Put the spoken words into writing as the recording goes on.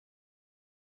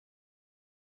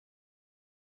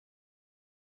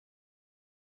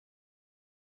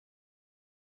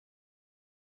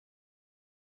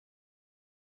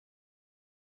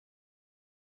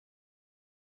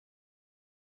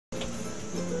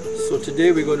So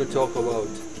today we're going to talk about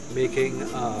making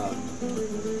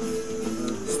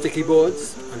sticky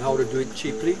boards and how to do it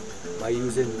cheaply by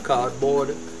using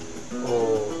cardboard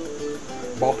or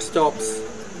box tops,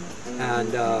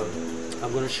 and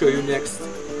I'm going to show you next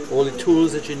all the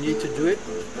tools that you need to do it.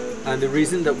 And the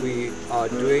reason that we are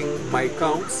doing mite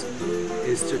counts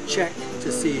is to check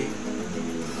to see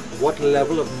what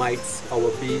level of mites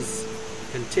our bees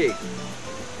can take.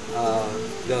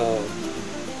 The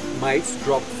mites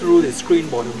drop through the screen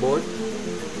bottom board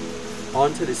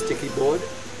onto the sticky board,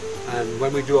 and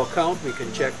when we do a count we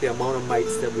can check the amount of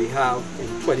mites that we have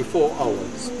in 24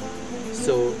 hours.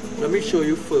 So let me show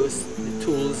you first the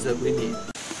tools that we need.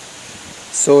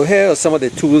 So here are some of the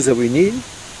tools that we need.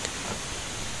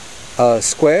 A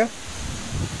square,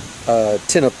 a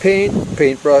tin of paint,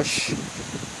 paintbrush,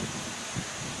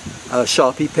 a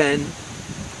Sharpie pen,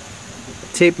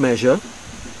 tape measure,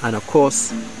 and of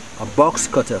course a box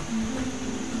cutter.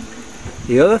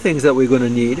 The other things that we're going to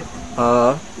need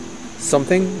are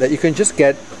something that you can just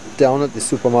get down at the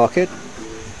supermarket,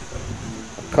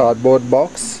 a cardboard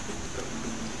box,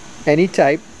 any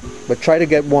type, but try to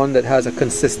get one that has a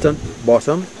consistent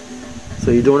bottom so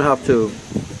you don't have to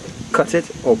cut it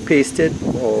or paste it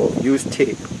or use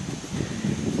tape.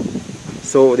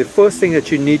 So the first thing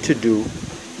that you need to do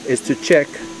is to check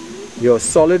your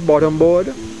solid bottom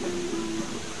board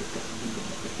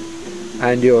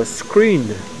and your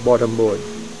screened bottom board,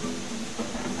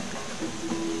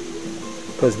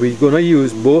 because we're going to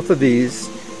use both of these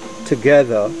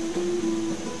together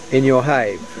in your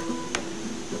hive.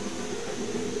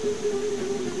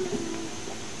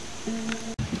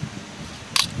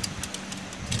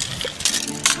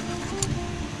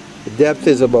 The depth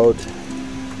is about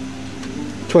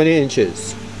 20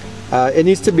 inches. It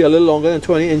needs to be a little longer than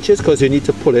 20 inches because you need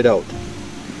to pull it out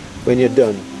when you're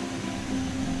done.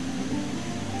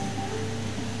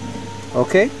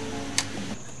 Okay?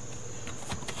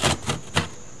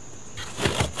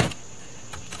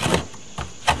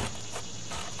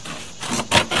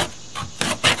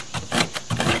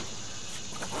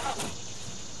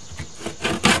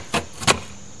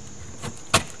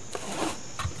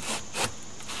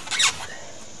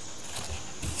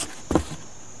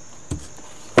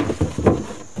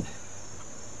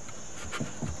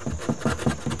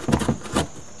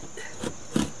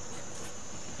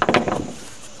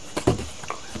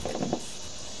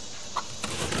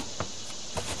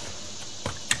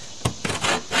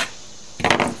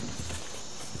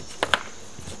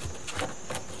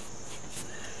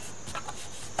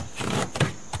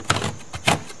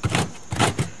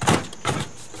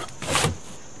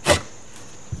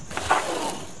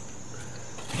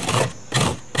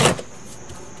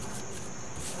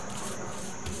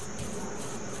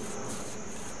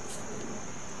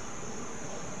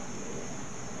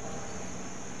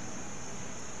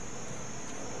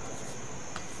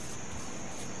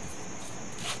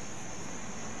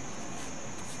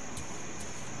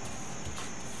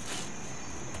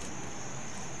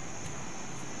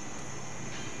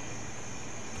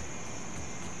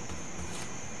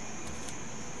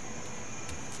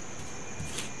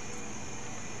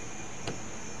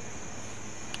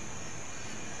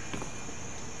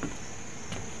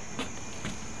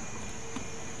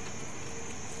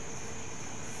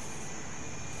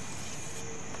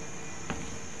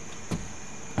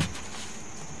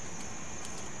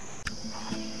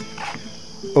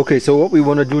 Okay, so what we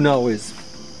want to do now is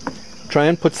try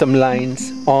and put some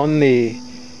lines on the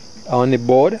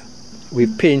board.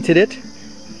 We've painted it.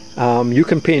 You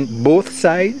can paint both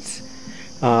sides.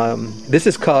 This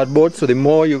is cardboard, so the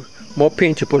more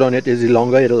paint you put on it, is the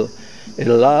longer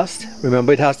it'll last.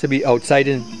 Remember, it has to be outside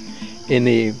in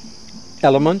the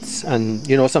elements, and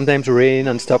you know, sometimes rain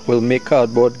and stuff will make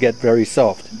cardboard get very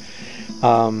soft.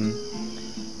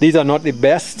 These are not the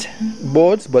best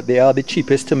boards, but they are the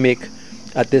cheapest to make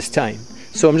at this time.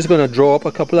 So I'm just going to draw up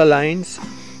a couple of lines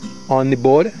on the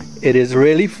board. It is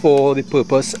really for the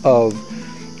purpose of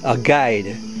a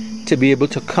guide to be able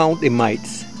to count the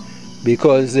mites,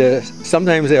 because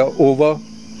sometimes there are over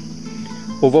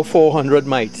 400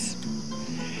 mites,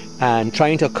 and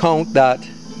trying to count that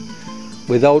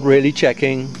without really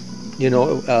checking, you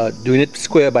know, doing it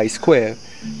square by square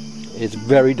is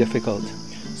very difficult.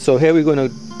 So here we're going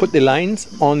to put the lines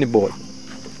on the board.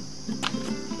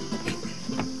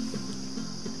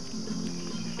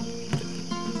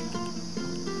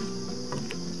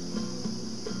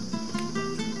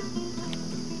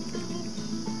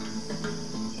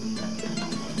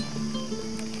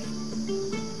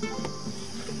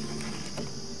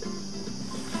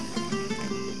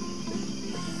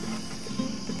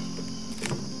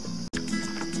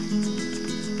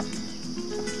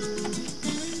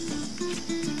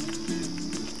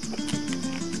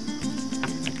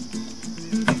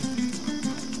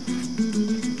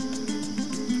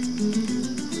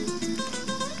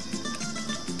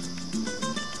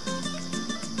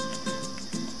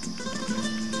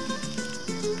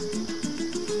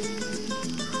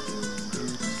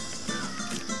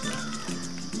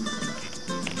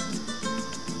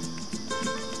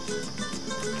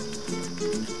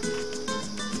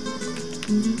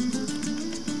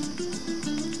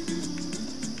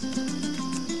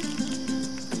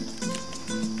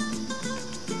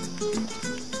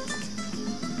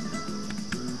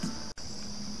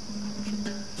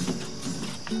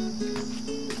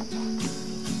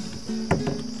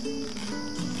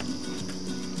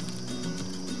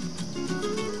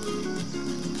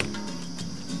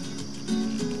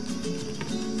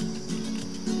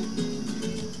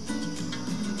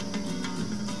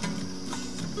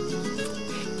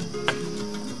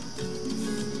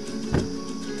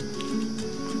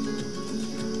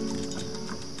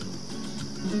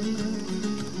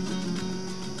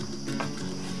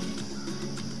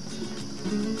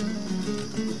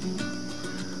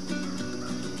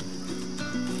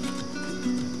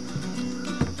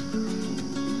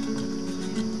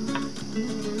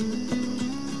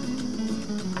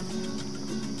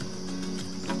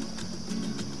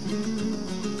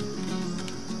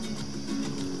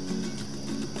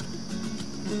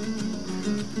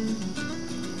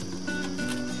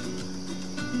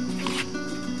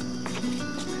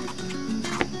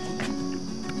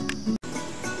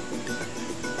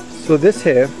 So this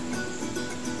here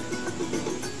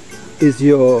is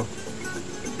your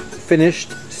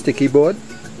finished sticky board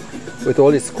with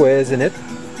all the squares in it.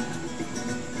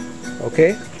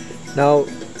 Okay, now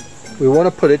we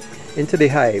want to put it into the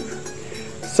hive.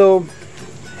 So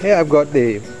here I've got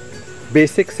the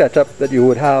basic setup that you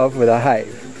would have with a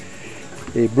hive: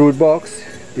 the brood box,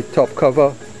 the top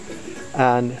cover,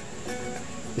 and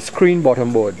the screen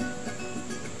bottom board.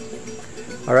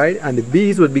 Alright, and the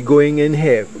bees would be going in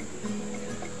here.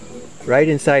 Right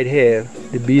inside here,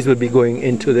 the bees would be going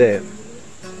into there.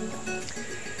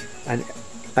 And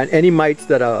any mites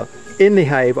that are in the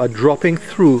hive are dropping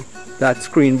through that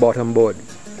screen bottom board.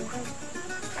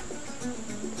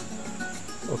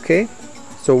 Okay,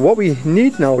 so what we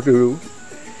need now to do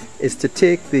is to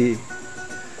take the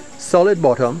solid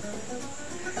bottom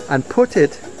and put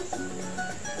it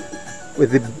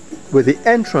with the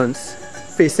entrance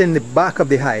facing the back of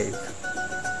the hive.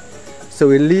 So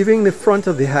we're leaving the front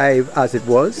of the hive as it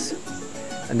was,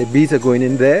 and the bees are going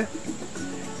in there,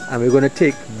 and we're going to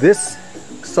take this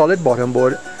solid bottom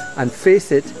board and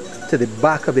face it to the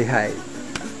back of the hive.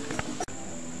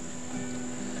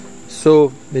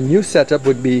 So the new setup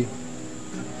would be,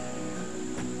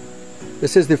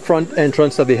 this is the front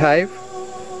entrance of the hive.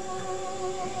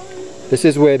 This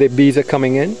is where the bees are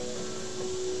coming in,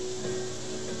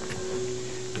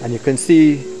 and you can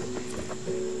see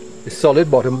the solid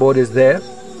bottom board is there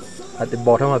at the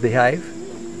bottom of the hive,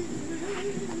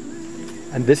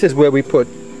 and this is where we put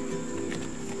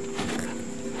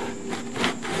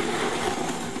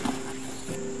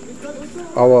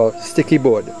our sticky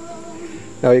board.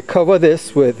 Now you cover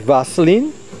this with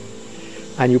Vaseline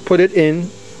and you put it in.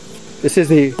 This is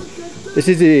the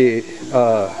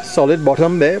solid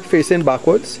bottom there facing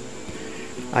backwards,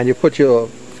 and you put your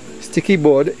sticky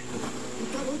board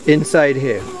inside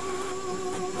here.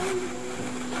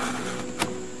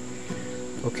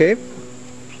 Okay,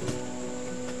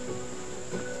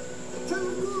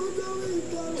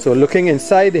 so looking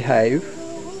inside the hive,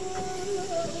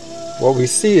 what we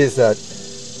see is that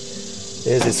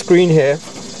there's a screen here,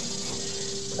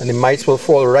 and the mites will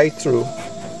fall right through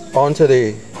onto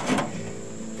the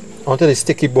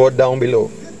sticky board down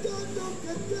below.